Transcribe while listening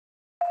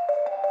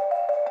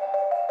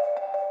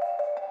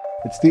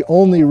It's the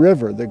only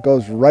river that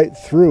goes right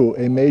through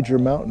a major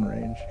mountain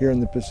range here in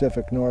the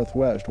Pacific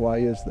Northwest. Why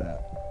is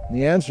that? And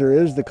the answer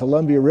is the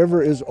Columbia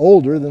River is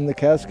older than the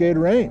Cascade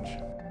Range.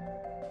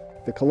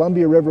 The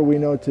Columbia River we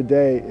know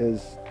today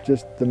is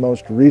just the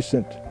most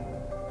recent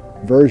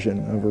version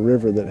of a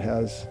river that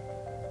has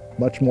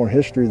much more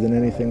history than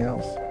anything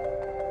else.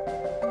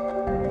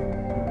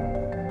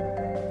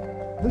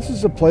 This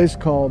is a place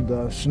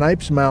called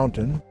Snipes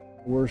Mountain.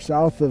 We're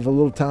south of a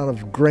little town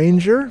of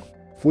Granger.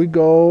 If we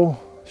go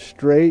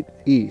straight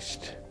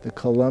east, the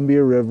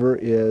Columbia River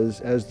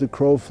is, as the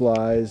crow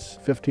flies,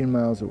 15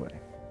 miles away.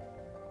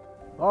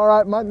 All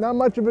right, not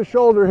much of a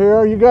shoulder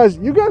here. You guys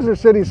are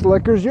city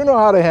slickers. You know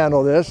how to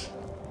handle this.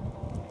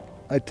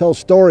 I tell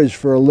stories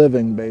for a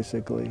living,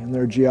 basically, and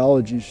they're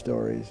geology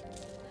stories.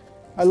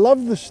 I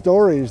love the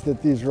stories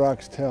that these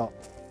rocks tell.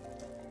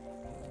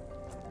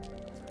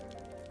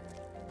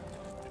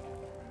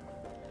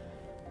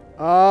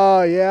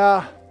 Oh,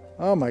 yeah.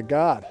 Oh, my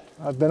God.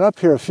 I've been up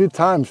here a few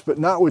times, but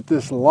not with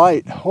this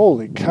light.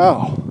 Holy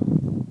cow.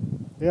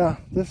 Yeah,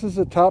 this is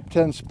a top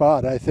 10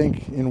 spot, I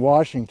think, in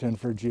Washington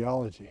for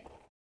geology.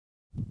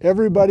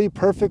 Everybody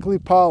perfectly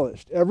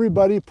polished.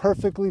 Everybody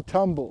perfectly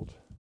tumbled.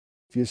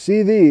 If you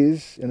see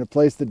these in a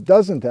place that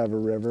doesn't have a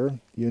river,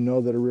 you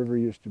know that a river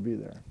used to be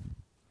there.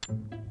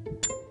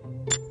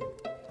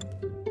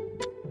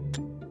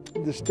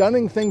 The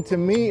stunning thing to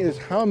me is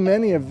how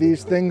many of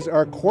these things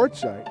are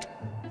quartzite.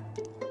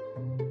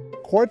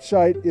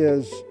 Quartzite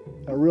is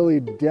a really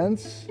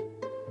dense,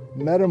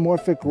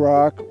 metamorphic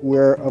rock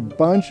where a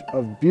bunch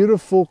of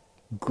beautiful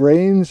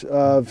grains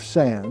of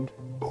sand,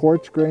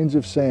 quartz grains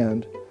of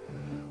sand,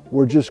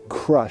 were just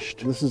crushed.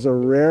 This is a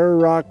rare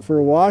rock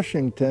for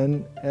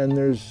Washington, and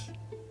there's,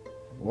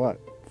 what,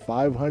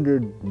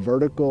 500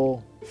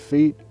 vertical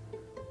feet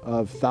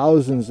of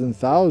thousands and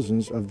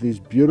thousands of these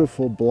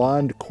beautiful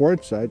blonde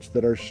quartzites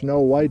that are snow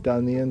white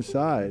on the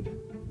inside.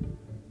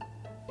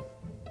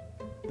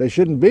 They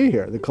shouldn't be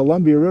here. The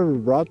Columbia River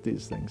brought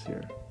these things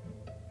here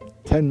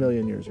 10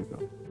 million years ago.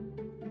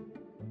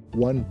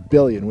 1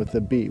 billion with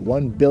a B,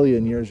 1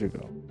 billion years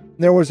ago.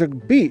 There was a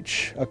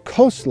beach, a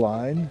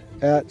coastline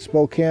at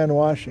Spokane,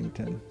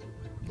 Washington,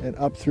 and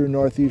up through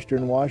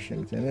northeastern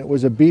Washington. It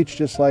was a beach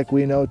just like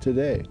we know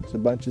today. It's a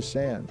bunch of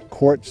sand,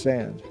 quartz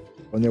sand.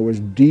 And there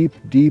was deep,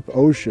 deep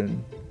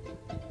ocean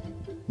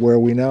where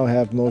we now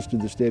have most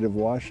of the state of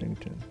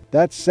Washington.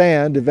 That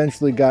sand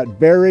eventually got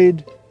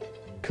buried,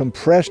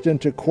 compressed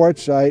into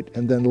quartzite,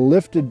 and then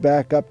lifted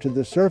back up to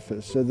the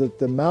surface so that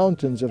the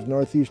mountains of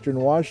northeastern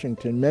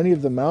Washington, many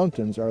of the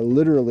mountains are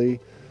literally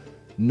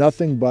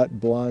nothing but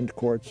blonde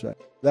quartzite.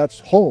 That's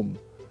home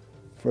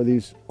for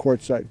these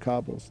quartzite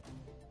cobbles.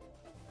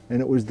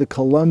 And it was the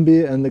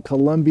Columbia and the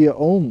Columbia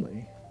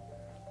only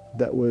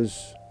that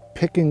was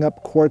picking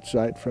up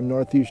quartzite from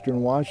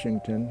northeastern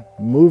Washington,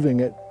 moving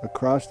it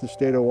across the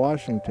state of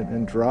Washington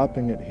and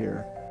dropping it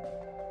here.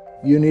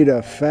 You need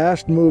a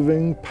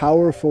fast-moving,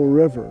 powerful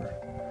river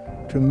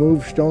to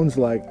move stones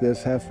like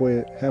this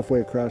halfway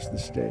across the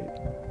state.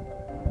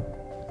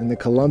 And the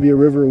Columbia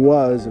River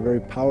was a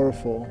very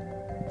powerful,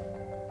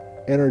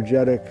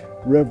 energetic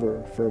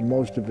river for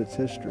most of its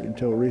history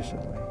until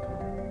recently.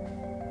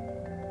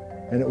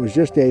 And it was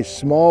just a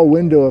small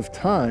window of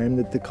time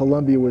that the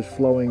Columbia was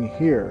flowing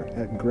here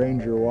at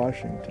Granger,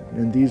 Washington.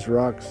 And these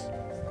rocks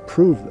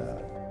prove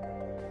that.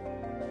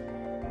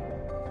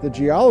 The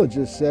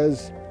geologist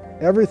says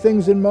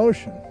everything's in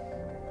motion.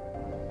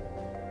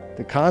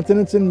 The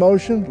continent's in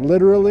motion,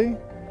 literally.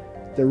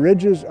 The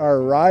ridges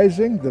are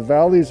rising, the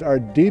valleys are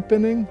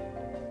deepening,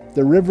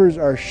 the rivers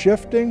are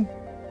shifting.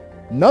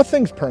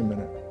 Nothing's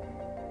permanent,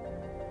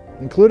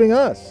 including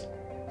us.